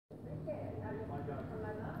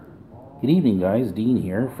Good evening, guys. Dean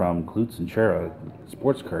here from Clouts'n'Chara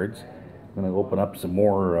Sports Cards. I'm going to open up some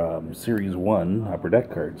more Series 1 Upper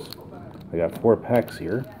Deck cards. I got 4 packs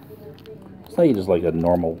here. It's not just like a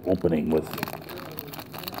normal opening with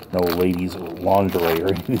no ladies' lingerie or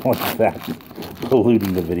anything like that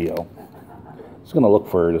polluting the video. Just going to look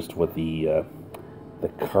for just what the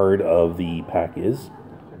card of the pack is.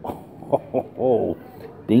 Oh,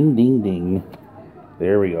 ding, ding, ding.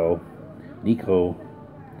 There we go. Nico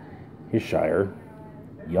Hischier,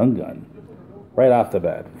 Young Gun, right off the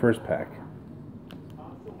bat, first pack.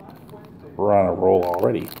 We're on a roll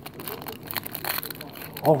already.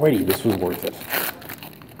 Already, this was worth it.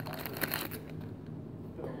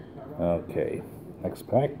 Okay, next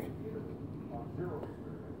pack.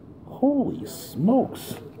 Holy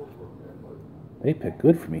smokes. They picked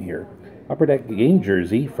good for me here. Upper Deck game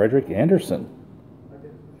jersey, Frederik Andersen.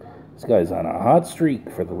 This guy's on a hot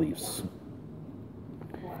streak for the Leafs.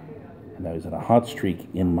 Now he's on a hot streak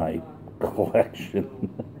in my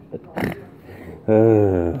collection.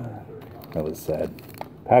 That was sad.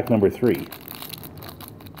 Pack number 3.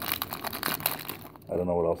 I don't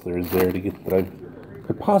know what else there is there to get that I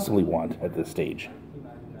could possibly want at this stage.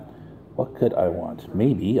 What could I want?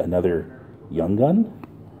 Maybe another Young Gun?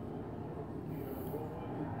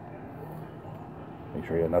 Make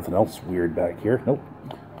sure I got nothing else weird back here. Nope.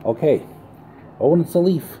 Okay. Oh, and it's a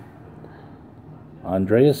Leaf.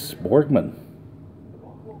 Andreas Borgman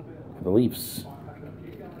for the Leafs.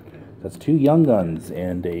 That's 2 Young Guns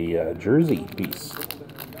and a jersey piece.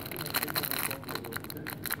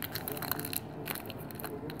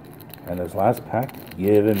 And this last pack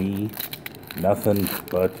giving me nothing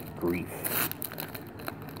but grief.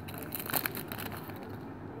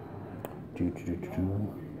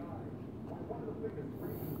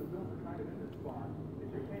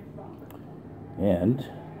 And,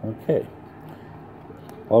 okay.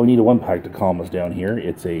 Well, we need a 1 pack to calm us down here.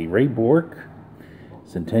 It's a Ray Bourque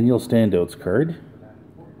Centennial Standouts card.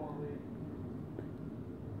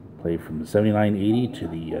 Played from the 79-80 to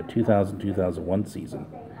the 2000-2001 season.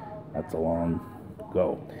 That's a long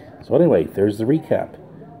go. So anyway, there's the recap.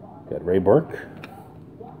 Got Ray Bourque,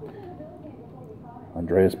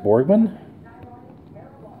 Andreas Borgman,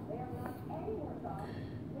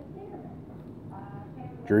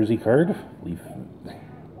 jersey card, Leaf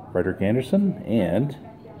Frederik Andersen, and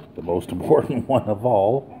the most important one of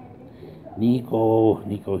all, Nico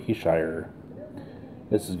Hischier.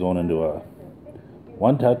 This is going into a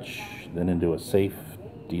 1-touch, then into a safe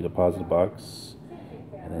deposit box,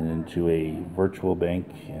 and then into a virtual bank.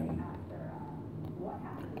 And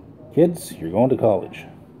kids, you're going to college.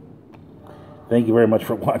 Thank you very much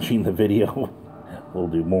for watching the video. We'll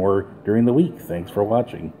do more during the week. Thanks for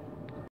watching.